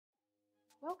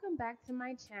Welcome back to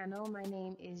my channel. My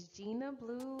name is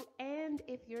Gina.Blue, and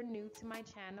if you're new to my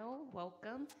channel,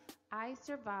 welcome. I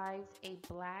survived a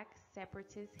black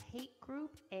separatist hate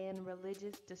group and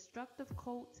religious destructive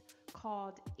cult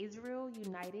called Israel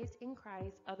United in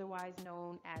Christ, otherwise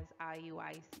known as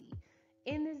IUIC.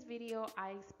 In this video,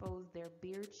 I expose their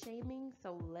beard shaming,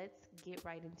 so let's get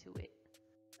right into it.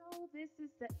 So this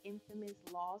is the infamous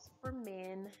Laws for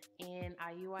Men and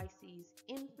IUIC's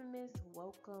infamous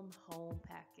Welcome Home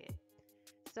packet.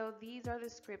 So these are the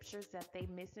scriptures that they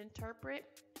misinterpret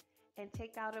and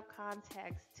take out of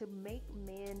context to make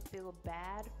men feel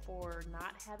bad for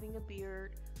not having a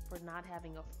beard, for not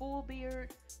having a full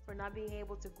beard, for not being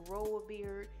able to grow a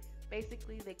beard.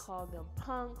 Basically, they call them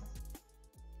punks.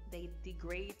 They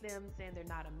degrade them, saying they're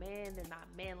not a man, they're not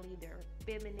manly, they're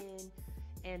feminine,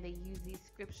 and they use these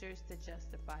scriptures to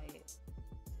justify it.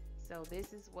 So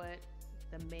this is what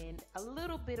the men, a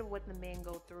little bit of what the men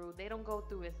go through. They don't go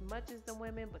through as much as the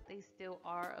women, but they still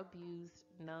are abused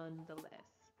nonetheless.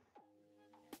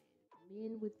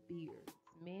 Men with beards,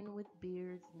 men with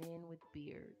beards, men with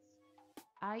beards.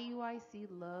 IUIC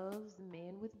loves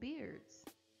men with beards.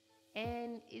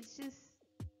 And it's just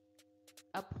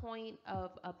a point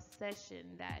of obsession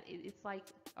that it's like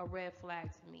a red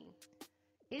flag to me.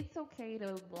 It's okay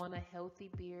to want a healthy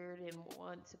beard and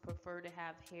want to prefer to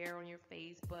have hair on your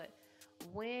face, but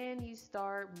when you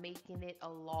start making it a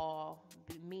law,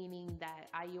 meaning that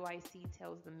IUIC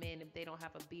tells the men if they don't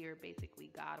have a beard,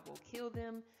 basically God will kill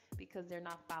them because they're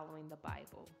not following the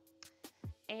Bible.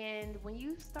 And when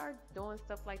you start doing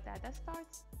stuff like that, that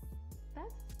starts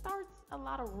a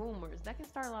lot of rumors. That can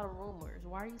start a lot of rumors.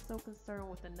 Why are you so concerned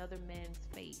with another man's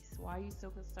face? Why are you so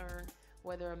concerned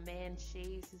whether a man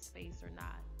shaves his face or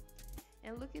not?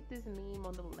 And look at this meme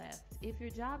on the left. If your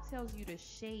job tells you to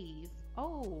shave,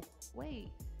 oh, wait,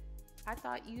 I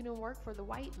thought you didn't work for the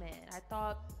white man. I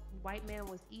thought white man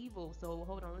was evil. So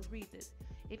hold on, let's read this.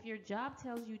 If your job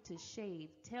tells you to shave,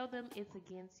 tell them it's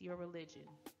against your religion.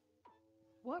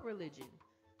 What religion?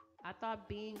 I thought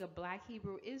being a black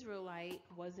Hebrew Israelite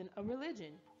wasn't a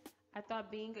religion. I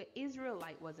thought being an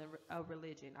Israelite wasn't a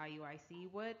religion. IUIC.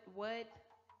 What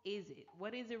is it?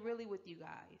 What is it really with you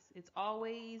guys? It's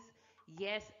always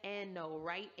yes and no,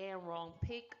 right and wrong.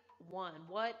 Pick one.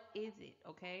 What is it?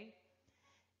 Okay.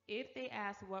 If they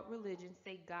ask what religion,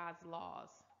 say God's laws,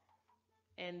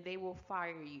 and they will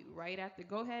fire you right after.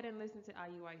 Go ahead and listen to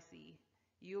IUIC.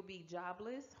 You'll be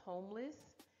jobless, homeless,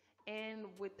 and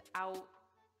without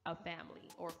a family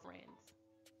or friends.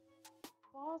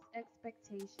 False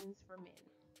expectations for men.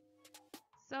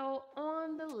 So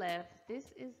on the left, this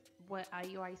is what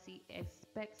IUIC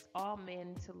expects all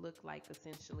men to look like,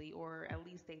 essentially, or at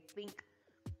least they think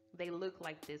they look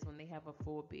like this when they have a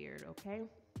full beard, okay?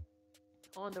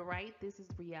 On the right, this is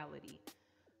reality.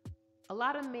 A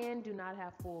lot of men do not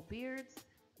have full beards.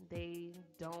 They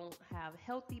don't have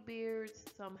healthy beards.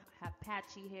 Some have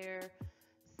patchy hair.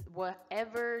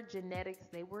 Whatever genetics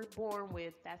they were born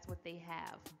with, that's what they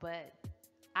have. But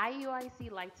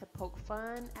IUIC like to poke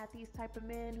fun at these type of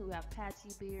men who have patchy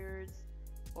beards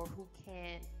or who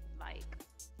can't like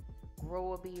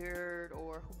grow a beard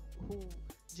or who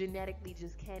genetically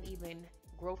just can't even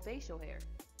grow facial hair.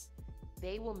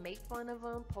 They will make fun of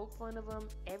them, poke fun of them.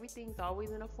 Everything's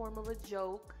always in a form of a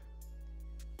joke.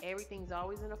 Everything's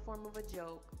always in a form of a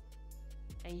joke,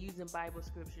 and using Bible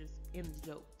scriptures in the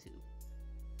joke too.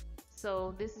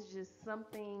 So this is just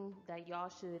something that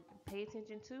y'all should pay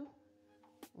attention to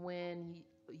when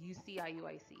you see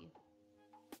IUIC.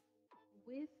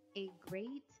 With a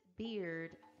great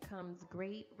beard comes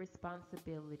great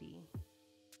responsibility.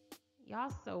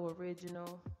 Y'all so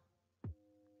original.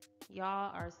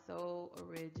 Y'all are so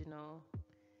original.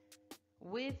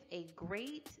 With a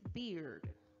great beard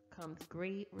comes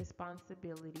great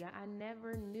responsibility. I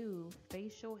never knew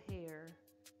facial hair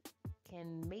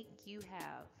can make you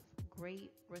have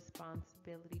great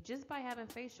responsibility just by having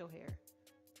facial hair.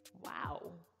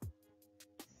 Wow.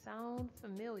 Sound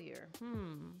familiar?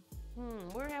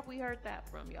 Where have we heard that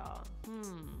from, y'all?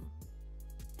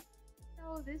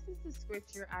 So this is the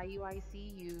scripture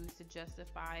IUIC used to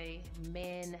justify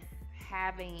men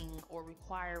having or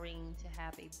requiring to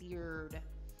have a beard.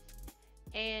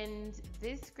 And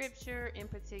this scripture in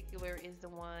particular is the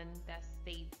one that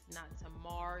states not to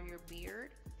mar your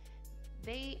beard.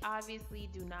 They obviously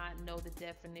do not know the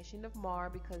definition of mar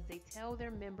because they tell their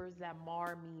members that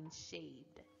mar means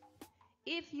shaved.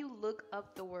 If you look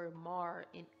up the word mar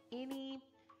in any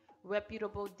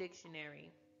reputable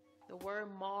dictionary, the word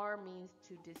mar means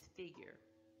to disfigure,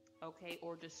 okay,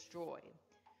 or destroy.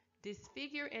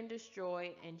 Disfigure and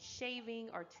destroy and shaving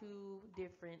are two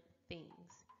different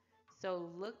things.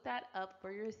 So look that up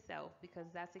for yourself because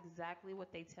that's exactly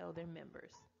what they tell their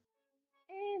members.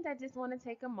 And I just want to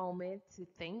take a moment to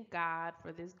thank God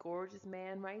for this gorgeous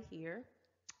man right here.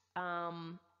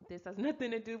 Um, this has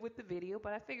nothing to do with the video,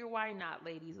 but I figure why not,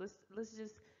 ladies?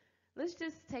 Let's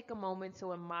just take a moment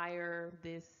to admire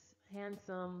this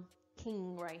handsome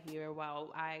king right here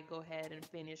while I go ahead and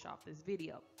finish off this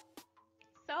video.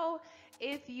 So,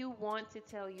 if you want to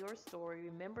tell your story,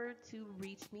 remember to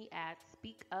reach me at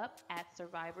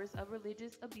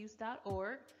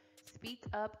speakup@survivorsofreligiousabuse.org. Speak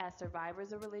up at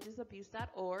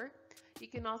survivorsofreligiousabuse.org. You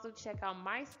can also check out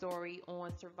my story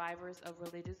on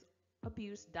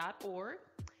survivorsofreligiousabuse.org.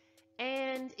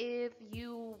 And if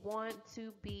you want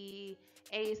to be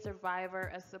a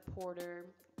survivor, a supporter,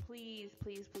 please,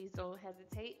 please, please don't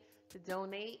hesitate to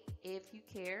donate if you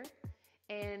care.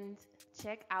 And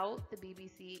check out the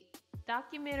BBC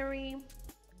documentary,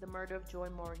 The Murder of Joy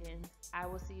Morgan. I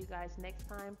will see you guys next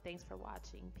time. Thanks for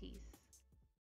watching. Peace.